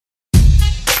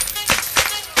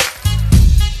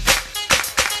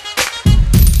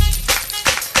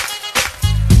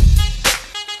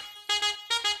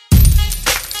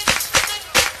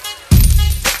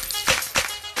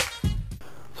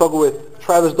talking with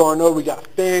Travis Darno. We got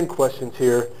fan questions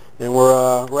here, and we're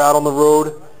out on the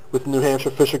road with the New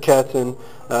Hampshire Fisher Cats. And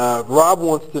Rob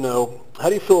wants to know, how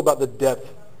do you feel about the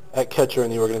depth at catcher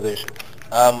in the organization?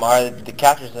 The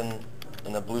catchers in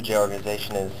the Blue Jay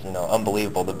organization is,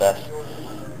 unbelievable. The best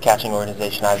catching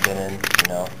organization I've been in,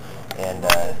 And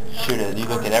you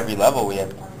look at every level, we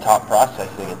have top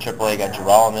prospects. You got AAA, you got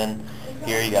Geralman.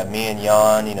 Here you got me and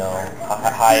Jan.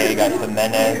 High A, you got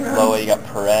Jimenez. Low A, you got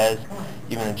Perez.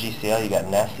 Even the GCL, you got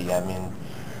Nessie. I mean,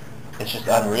 it's just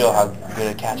unreal how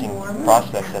good a catching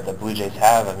prospects that the Blue Jays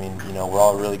have. I mean, we're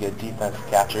all really good defensive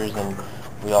catchers, and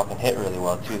we all can hit really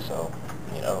well too. So,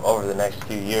 over the next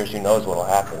few years, who knows what will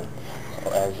happen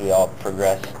as we all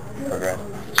progress.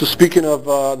 So speaking of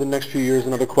the next few years,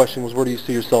 another question was, where do you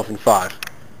see yourself in 5?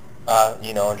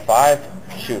 In 5,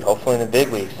 hopefully in the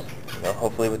big leagues.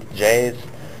 Hopefully with the Jays.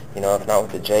 If not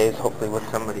with the Jays, hopefully with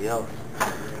somebody else.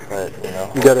 But,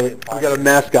 we got a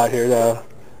mascot here.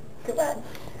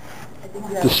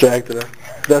 Distracted.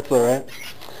 That's all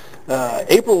right.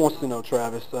 April wants to know,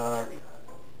 Travis,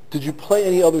 did you play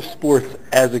any other sports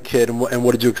as a kid, and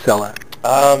what did you excel at?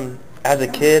 As a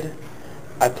kid,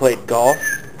 I played golf.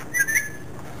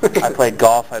 I played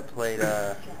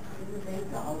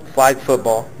flag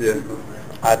football. Yeah.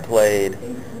 I played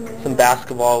some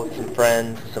basketball with some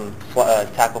friends, some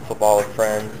tackle football with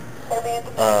friends.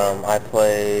 I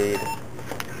played.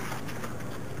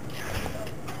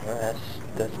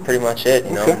 That's pretty much it.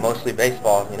 Okay. Mostly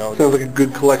baseball. Sounds like a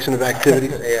good collection of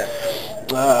activities. Yeah.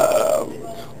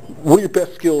 What are your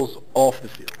best skills off the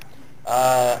field?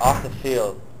 Off the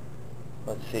field,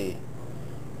 let's see.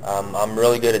 I'm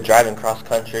really good at driving cross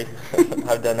country.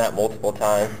 I've done that multiple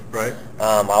times. Right.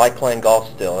 I like playing golf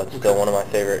still. It's still one of my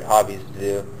favorite hobbies to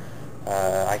do.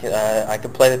 I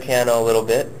can play the piano a little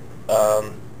bit.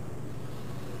 What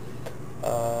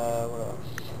else?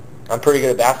 I'm pretty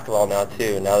good at basketball now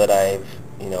too. Now that I've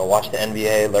watched the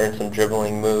NBA, learned some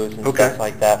dribbling moves and stuff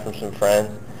like that from some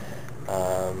friends.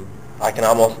 I can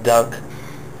almost dunk.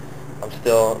 I'm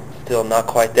still not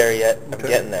quite there yet. I'm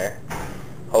getting there.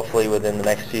 Hopefully within the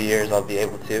next few years I'll be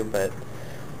able to, but...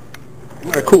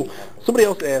 All right, cool. Somebody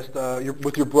else asked,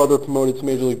 with your brother promoted to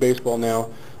Major League Baseball now,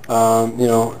 are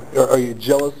you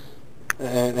jealous,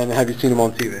 and have you seen him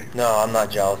on TV? No, I'm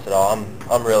not jealous at all.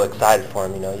 I'm real excited for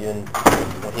him, Even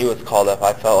when he was called up,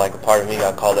 I felt like a part of me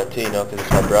got called up too, because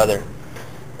it's my brother.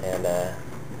 And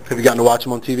have you gotten to watch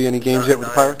him on TV, any games yet with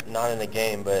the Pirates? Not in the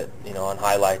game, but, on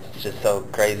highlights. It's just so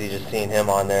crazy just seeing him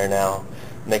on there now,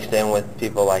 mixed in with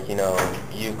people like,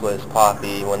 Euclid,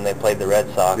 Poppy, when they played the Red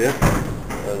Sox. Yeah.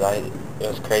 It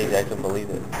was crazy. I couldn't believe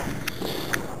it.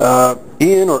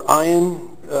 Ian or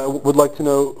Ian would like to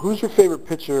know, who's your favorite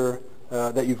pitcher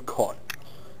that you've caught?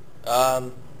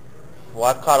 Well,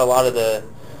 I've caught a lot of the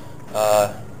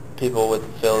people with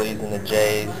the Phillies and the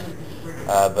Jays,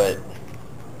 but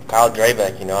Kyle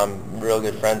Drabeck, I'm real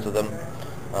good friends with him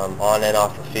on and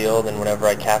off the field, and whenever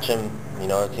I catch him,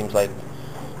 it seems like,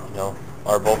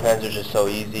 our bullpens are just so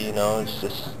easy, it's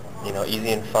just,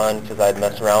 easy and fun because I'd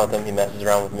mess around with him, he messes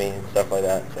around with me and stuff like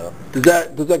that. So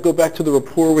does that go back to the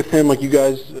rapport with him? Like you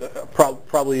guys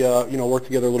probably worked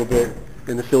together a little bit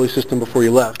in the Philly system before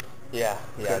you left? Yeah,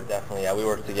 definitely. Yeah, we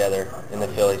worked together in the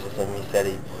Philly system. He said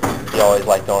he always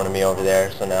liked throwing to me over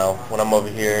there. So now when I'm over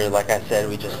here, like I said,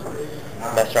 we just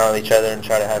mess around with each other and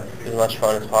try to have as much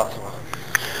fun as possible.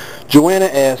 Joanna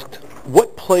asked,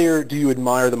 what player do you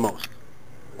admire the most?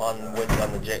 On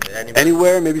the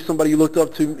anywhere, maybe somebody you looked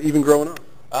up to even growing up?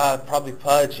 Probably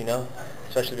Pudge,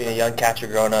 especially being a young catcher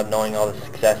growing up, knowing all the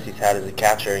success he's had as a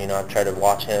catcher. I've tried to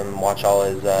watch him, watch all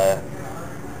his, I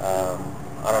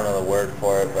don't know the word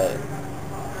for it, but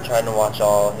trying to watch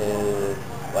all his,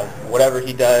 whatever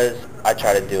he does, I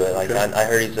try to do it. I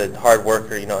heard he's a hard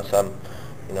worker, so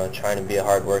I'm, trying to be a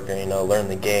hard worker, learn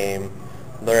the game,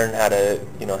 learn how to,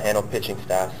 handle pitching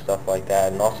staff, stuff like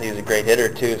that. And also he's a great hitter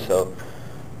too, so,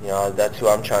 that's who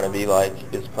I'm trying to be like,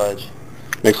 is Pudge.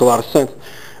 Makes a lot of sense.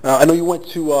 I know you went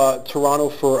to Toronto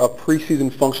for a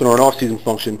preseason function or an off-season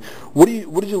function. What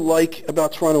did you like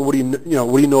about Toronto? What do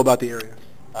you know about the area?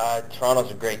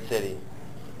 Toronto's a great city.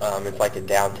 It's like a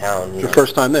downtown. Your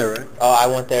first time there, right? Oh, I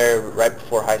went there right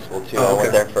before high school too. Oh, okay. I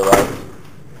went there for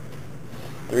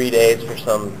 3 days for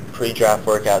some pre-draft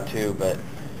workout too. But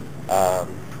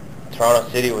Toronto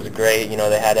City was great.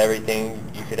 They had everything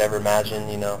you could ever imagine.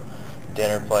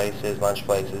 Dinner places, lunch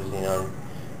places.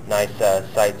 Nice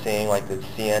sightseeing, like the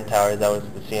CN Tower. That was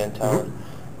the CN Tower.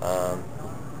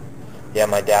 Yeah,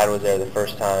 my dad was there the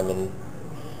first time, and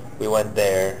we went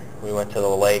there. We went to the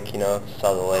lake,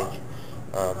 saw the lake.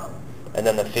 And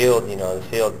then the field,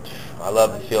 I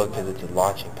love the field because it's a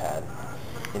launching pad.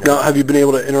 Now, have you been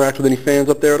able to interact with any fans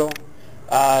up there at all?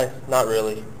 Not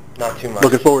really. Not too much.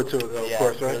 Looking forward to it, though, yeah, of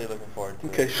course, right? Really looking forward to it.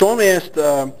 Okay, Sean asked,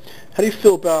 how do you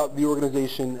feel about the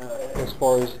organization as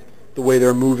far as the way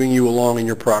they're moving you along in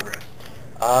your progress?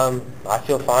 I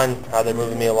feel fine how they're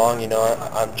moving me along.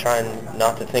 I'm trying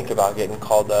not to think about getting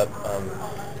called up.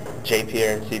 JP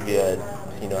and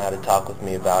CB, had a talk with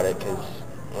me about it because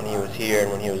when he was here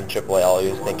and when he was in AAA, all he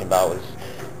was thinking about was,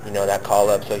 that call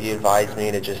up. So he advised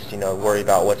me to just, worry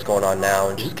about what's going on now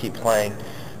and just keep playing.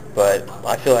 But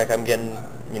I feel like I'm getting,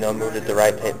 moved at the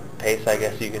right pace, I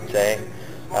guess you could say.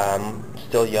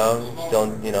 Still young,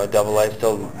 still, AA.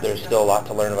 There's still a lot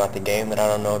to learn about the game that I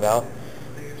don't know about.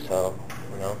 So,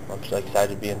 I'm so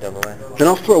excited to be in AA. And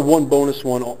I'll throw one bonus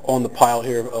one on the pile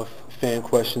here of fan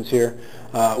questions here.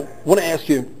 I want to ask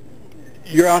you,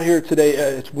 you're out here today.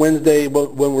 It's Wednesday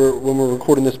when we're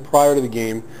recording this prior to the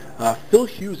game. Phil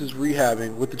Hughes is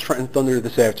rehabbing with the Trenton Thunder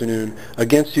this afternoon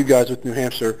against you guys with New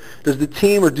Hampshire. Does the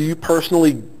team or do you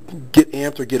personally get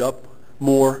amped or get up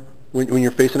more when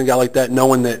you're facing a guy like that,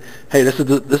 knowing that, hey, this is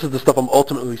the stuff I'm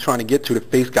ultimately trying to get to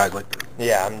face guys like that?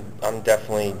 Yeah, I'm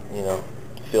definitely,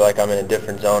 feel like I'm in a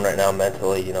different zone right now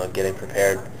mentally, getting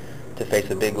prepared to face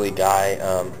a big league guy.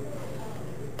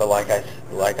 But like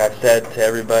I've said to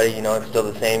everybody, it's still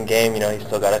the same game. He's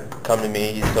still got to come to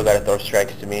me. He's still got to throw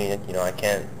strikes to me. I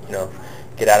can't,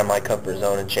 get out of my comfort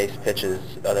zone and chase pitches.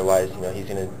 Otherwise, he's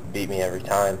going to beat me every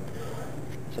time.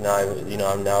 So now,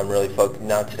 I'm really focused.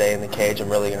 Now today in the cage, I'm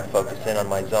really going to focus in on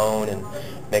my zone and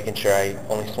making sure I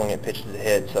only swing at pitches to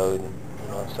hit. So,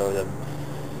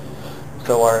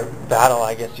 so our battle,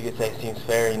 I guess you could say, seems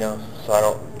fair. So I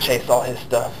don't chase all his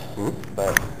stuff. Mm-hmm.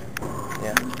 But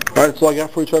yeah. All right, that's all I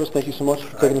got for you, Travis. Thank you so much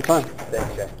for taking the time.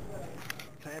 Thanks, Jeff.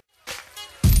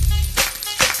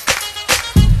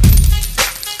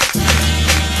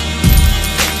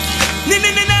 Nee,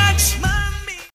 nee, nee.